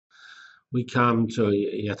we come to a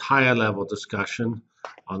yet higher level discussion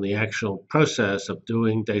on the actual process of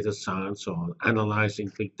doing data science or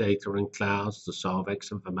analyzing big data in clouds to solve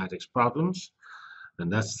X-informatics problems,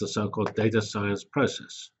 and that's the so-called data science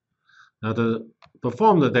process. Now, to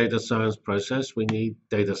perform the data science process, we need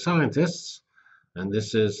data scientists, and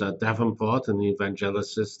this is Davenport, an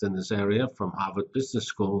evangelist in this area from Harvard Business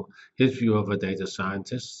School, his view of a data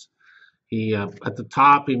scientist. He, at the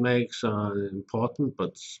top, he makes an important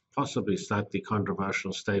but possibly slightly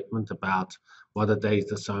controversial statement about what a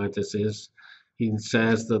data scientist is. He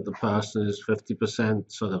says that the person is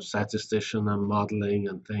 50% sort of statistician and modeling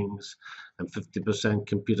and things, and 50%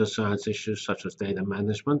 computer science issues such as data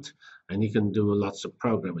management, and he can do lots of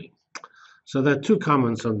programming. So there are two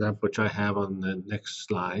comments on that, which I have on the next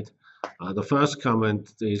slide. The first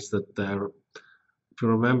comment is that if you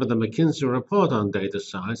remember the McKinsey report on data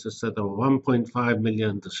science, it said there were 1.5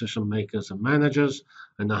 million decision makers and managers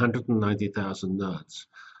and 190,000 nerds.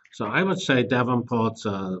 So I would say Davenport's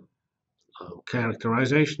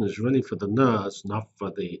characterization is really for the nerds, not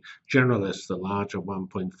for the generalists, the larger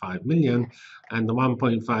 1.5 million. And the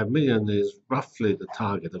 1.5 million is roughly the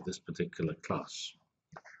target of this particular class.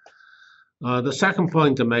 The second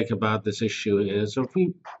point to make about this issue is,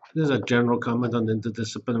 there's a general comment on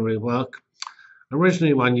interdisciplinary work.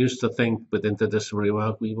 Originally, one used to think with interdisciplinary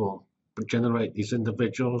work, we will generate these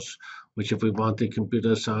individuals, which if we wanted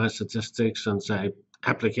computer science, statistics, and say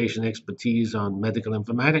application expertise on medical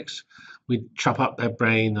informatics, we'd chop up their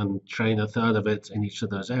brain and train a third of it in each of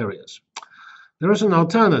those areas. There is an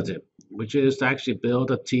alternative, which is to actually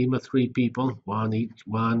build a team of 3 people, one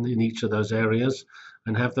in each of those areas,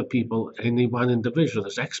 and have the people, any one individual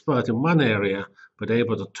is expert in one area, but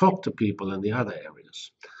able to talk to people in the other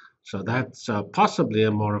areas. So that's possibly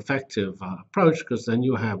a more effective approach, because then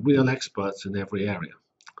you have real experts in every area.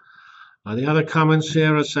 The other comments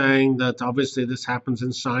here are saying that obviously this happens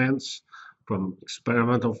in science, from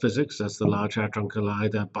experimental physics, that's the Large Hadron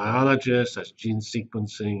Collider, biologists, that's gene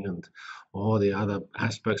sequencing, and all the other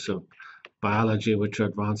aspects of biology which are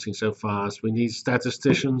advancing so fast. We need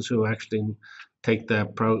statisticians who actually take their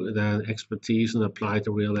expertise and apply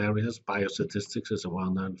to real areas. Biostatistics is a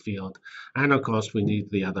well-known field. And of course, we need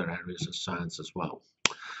the other areas of science as well.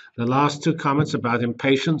 The last 2 comments about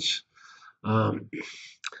impatience.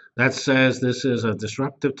 That says this is a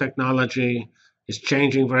disruptive technology, it's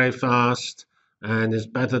changing very fast, and it's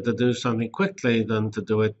better to do something quickly than to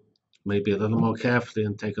do it maybe a little more carefully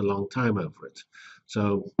and take a long time over it.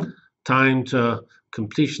 So time to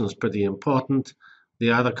completion is pretty important.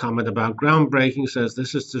 The other comment about groundbreaking says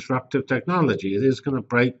this is disruptive technology. It is going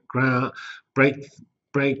to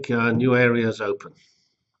break new areas open.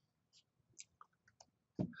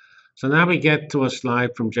 So now we get to a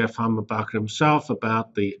slide from Jeff Hammerbacher himself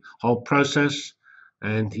about the whole process,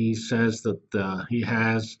 and he says that he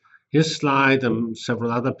has his slide and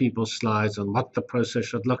several other people's slides on what the process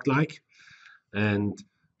should look like, and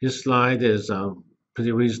his slide is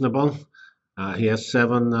pretty reasonable. He has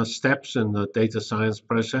 7 steps in the data science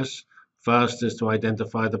process. First is to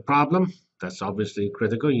identify the problem. That's obviously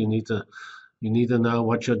critical. You need to know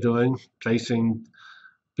what you're doing, placing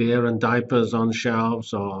beer and diapers on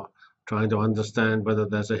shelves or trying to understand whether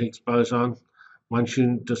there's a Higgs boson. Once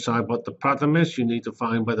you decide what the problem is, you need to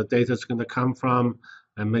find where the data is going to come from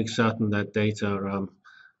and make certain that data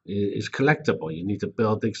is collectible. You need to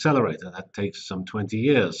build the accelerator. That takes some 20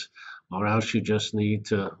 years. Or else you just need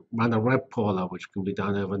to run a web crawler, which can be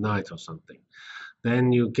done overnight or something.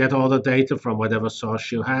 Then you get all the data from whatever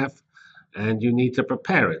source you have, and you need to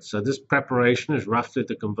prepare it. So this preparation is roughly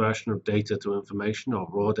the conversion of data to information, or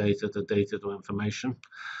raw data to information.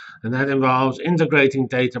 And that involves integrating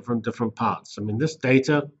data from different parts. I mean, this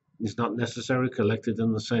data is not necessarily collected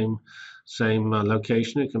in the same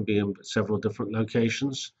location. It can be in several different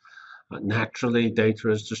locations. Naturally, data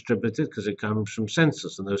is distributed because it comes from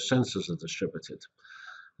sensors, and those sensors are distributed.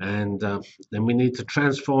 And then we need to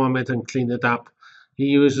transform it and clean it up. He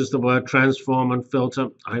uses the word transform and filter.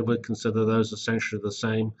 I would consider those essentially the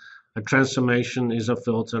same. A transformation is a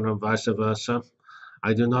filter and vice versa.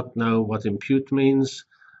 I do not know what impute means.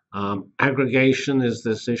 Aggregation is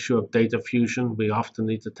this issue of data fusion. We often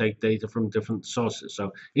need to take data from different sources.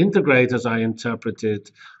 So integrate, as I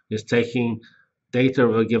interpreted, is taking data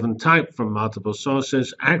of a given type from multiple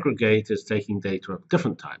sources. Aggregate is taking data of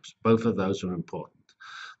different types. Both of those are important.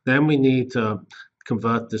 Then we need to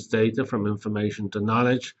convert this data from information to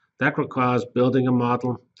knowledge. That requires building a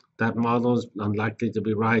model. That model is unlikely to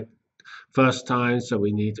be right first time, so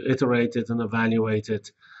we need to iterate it and evaluate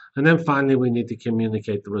it. And then finally, we need to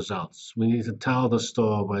communicate the results. We need to tell the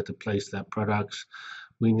store where to place their products.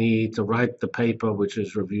 we need to write the paper which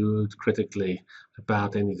is reviewed critically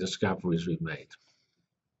about any discoveries we've made.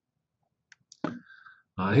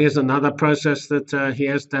 Here's another process that he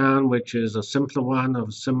has down, which is a simpler one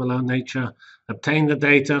of similar nature. Obtain the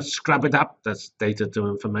data, scrub it up, that's data to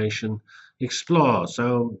information, explore.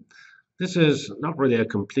 So this is not really a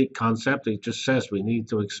complete concept. It just says we need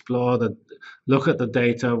to explore look at the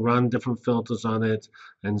data, run different filters on it,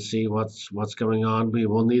 and see what's going on. We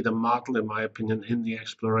will need a model, in my opinion, in the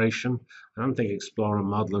exploration. I don't think explore and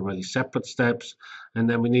model are really separate steps. And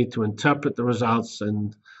then we need to interpret the results,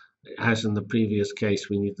 and as in the previous case,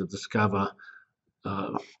 we need to discover,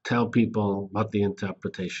 tell people what the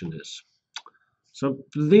interpretation is. So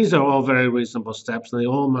these are all very reasonable steps, and they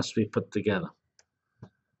all must be put together.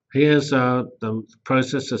 Here's the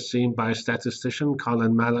process as seen by statistician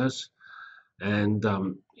Colin Mallows, and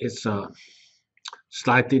it's a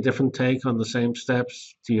slightly different take on the same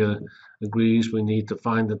steps. Tia agrees we need to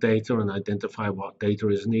find the data and identify what data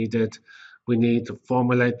is needed. We need to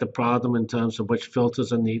formulate the problem in terms of which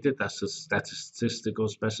filters are needed. That's a statistical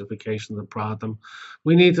specification of the problem.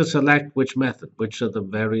 We need to select which method, which are the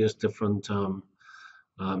various different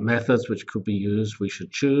methods which could be used we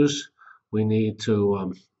should choose. We need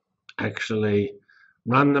to actually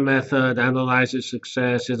run the method, analyze its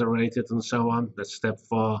success, iterate it, and so on. That's step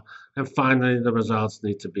 4. And finally, the results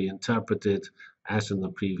need to be interpreted as in the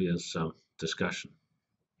previous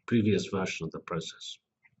previous version of the process.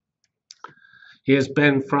 Here's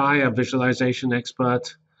Ben Fry, a visualization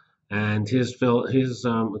expert, and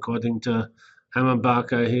according to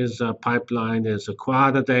Hammabacher, his pipeline is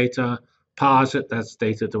acquire the data, parse it, that's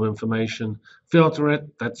data to information, filter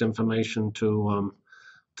it, that's information to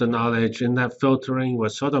knowledge. In that filtering, we're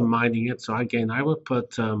sort of mining it. So again, I would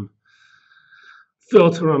put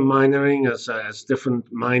filter and mining as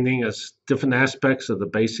different aspects of the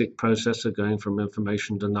basic process of going from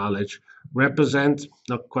information to knowledge. Represent,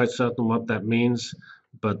 not quite certain what that means,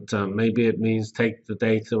 but maybe it means take the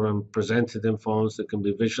data and present it in forms that can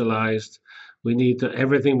be visualized.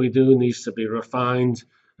 Everything we do needs to be refined,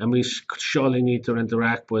 and we surely need to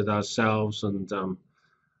interact with ourselves and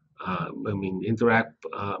interact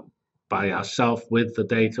by ourselves with the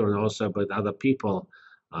data and also with other people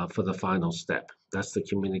for the final step. That's the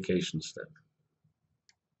communication step.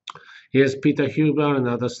 Here's Peter Huber,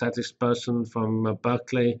 another statistics person from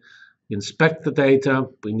Berkeley. Inspect the data.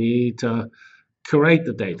 We need to curate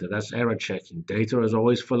the data. That's error checking. Data is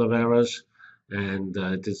always full of errors, and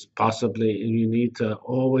you need to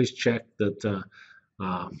always check that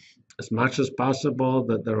as much as possible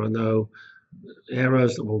that there are no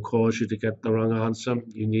errors that will cause you to get the wrong answer.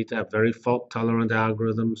 You need to have very fault-tolerant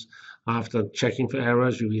algorithms. After checking for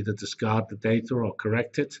errors, you either discard the data or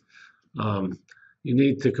correct it. You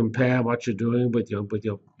need to compare what you're doing with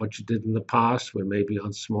what you did in the past, where maybe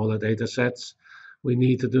on smaller data sets. We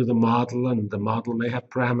need to do the model, and the model may have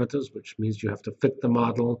parameters, which means you have to fit the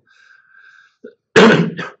model.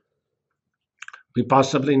 We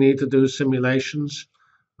possibly need to do simulations.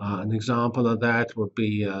 An example of that would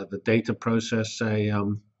be the data process. Say,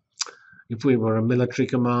 if we were a military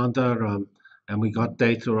commander and we got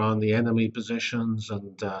data on the enemy positions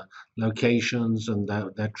and locations and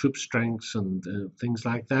their troop strengths and things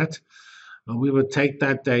like that, we would take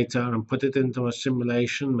that data and put it into a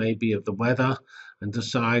simulation, maybe of the weather, and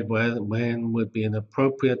decide when would be an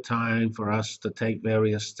appropriate time for us to take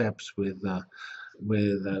various steps with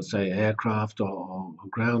say, aircraft or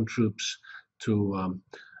ground troops to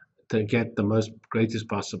get the greatest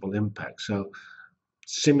possible impact. So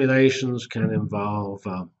simulations can involve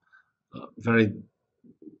very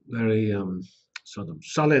sort of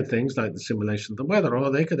solid things like the simulation of the weather,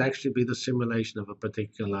 or they could actually be the simulation of a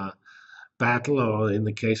particular battle, or in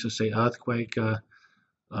the case of, say, earthquake,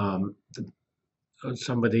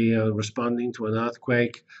 somebody responding to an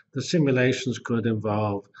earthquake. The simulations could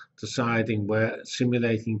involve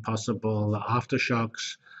simulating possible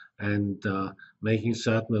aftershocks and making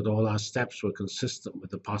certain that all our steps were consistent with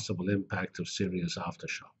the possible impact of serious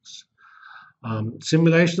aftershocks.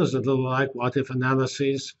 Simulation is a little like what-if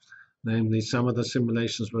analyses. Namely, some of the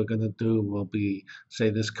simulations we're going to do will be, say,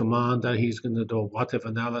 this commander, he's going to do a what-if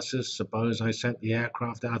analysis. Suppose I sent the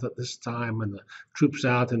aircraft out at this time and the troops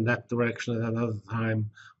out in that direction at another time,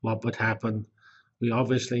 what would happen? We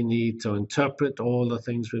obviously need to interpret all the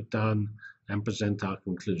things we've done and present our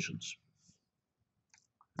conclusions.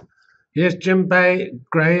 Here's Jim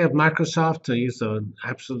Gray of Microsoft. He's an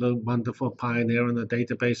absolute wonderful pioneer in the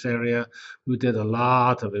database area who did a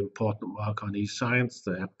lot of important work on eScience,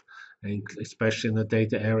 especially in the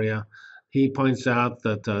data area. He points out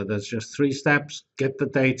that there's just 3 steps: get the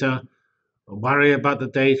data, worry about the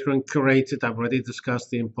data and curate it. I've already discussed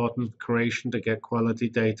the importance of curation to get quality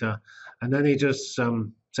data. And then he just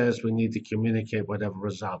says we need to communicate whatever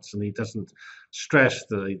results. And he doesn't stress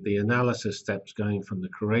the analysis steps going from the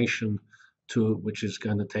curation to, which is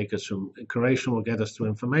going to take us from, curation will get us to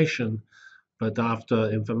information, but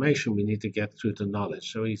after information, we need to get through to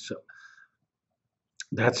knowledge. So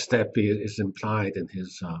that step is implied in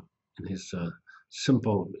his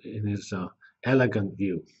simple, in his elegant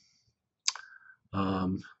view.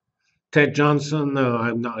 Ted Johnson,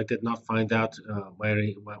 I did not find out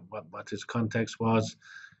what his context was.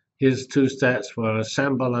 His two steps were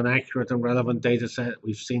assemble an accurate and relevant data set.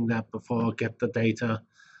 We've seen that before. Get the data,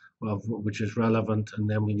 which is relevant, and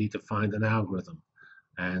then we need to find an algorithm.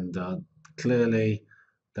 And clearly,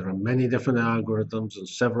 there are many different algorithms and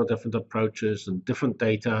several different approaches, and different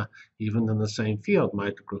data, even in the same field,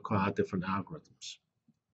 might require different algorithms.